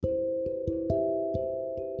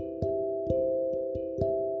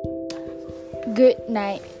Good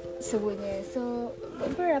night semuanya. So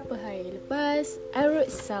beberapa hari lepas I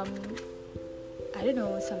wrote some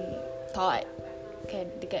thought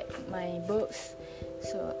dekat my books.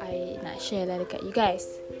 So I nak share lah dekat you guys.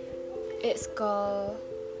 It's called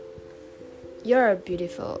You're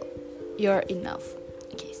Beautiful, You're Enough.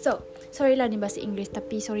 Okay, so sorry lah ni bahasa English,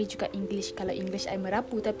 tapi sorry juga English kalau English I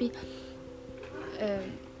merapu. Tapi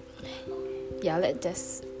let's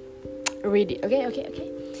just read it. Okay.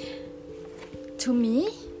 To me,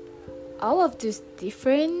 all of this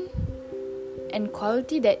different and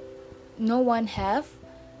quality that no one have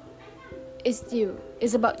is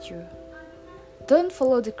about you. Don't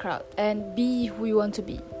follow the crowd and be who you want to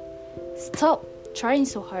be. Stop trying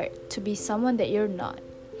so hard to be someone that you're not.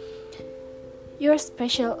 You're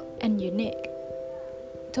special and unique.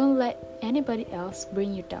 Don't let anybody else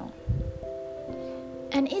bring you down.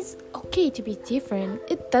 And it's okay to be different.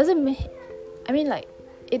 It doesn't make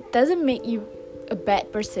you a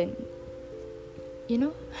bad person, you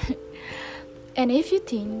know. And if you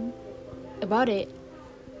think about it,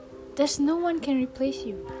 there's no one can replace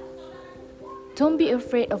you. Don't be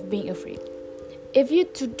afraid of being afraid. If you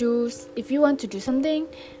want to do something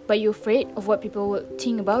but you're afraid of what people will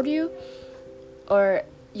think about you, or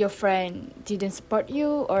your friend didn't support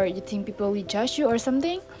you, or you think people will judge you or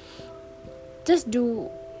something, just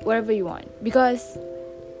do whatever you want, because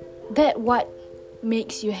that what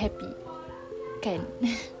makes you happy. Can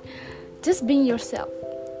just being yourself.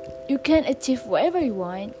 You can achieve whatever you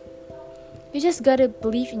want. You just gotta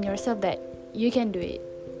believe in yourself that you can do it.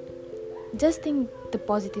 Just think the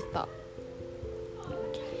positive thought.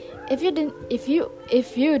 If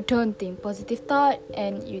you don't think positive thought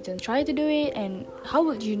and you don't try to do it, and how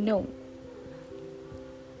would you know?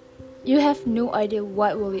 You have no idea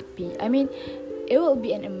what will it be. I mean, it will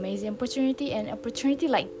be an amazing opportunity, and opportunity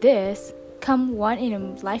like this come one in a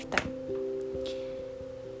lifetime.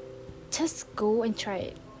 Just go and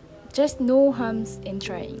try it. Just no harms in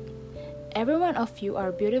trying. Every one of you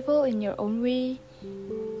are beautiful in your own way.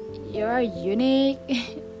 You are unique.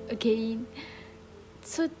 Again.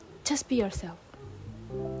 So just be yourself.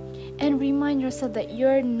 And remind yourself that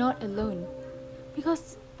you're not alone.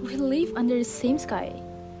 Because we live under the same sky.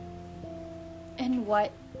 And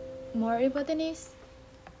what more important is,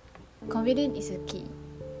 confidence is a key.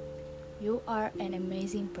 You are an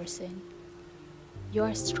amazing person. You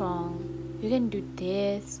are strong. You can do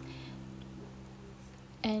this.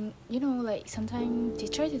 And sometimes they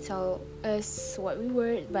try to tell us what we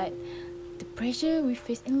were, but the pressure we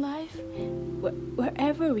face in life,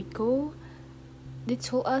 wherever we go, they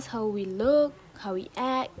told us how we look, how we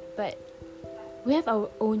act, but we have our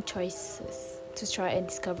own choices to try and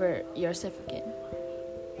discover yourself again.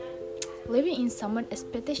 Living in someone's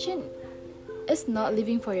expectation is not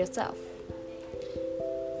living for yourself.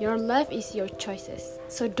 Your life is your choices,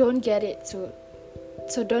 so don't give it to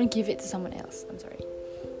someone else. I'm sorry.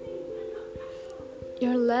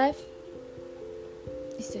 Your life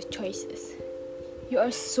is your choices. You are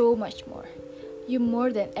so much more. You're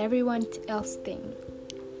more than everyone else think.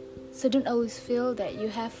 So don't always feel that you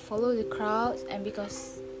have follow the crowd, and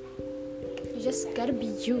because you just gotta be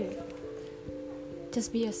you.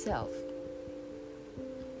 Just be yourself.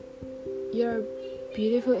 You're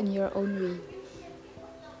beautiful in your own way.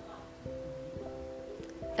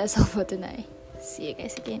 That's all for tonight. See you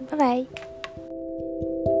guys again. Bye bye.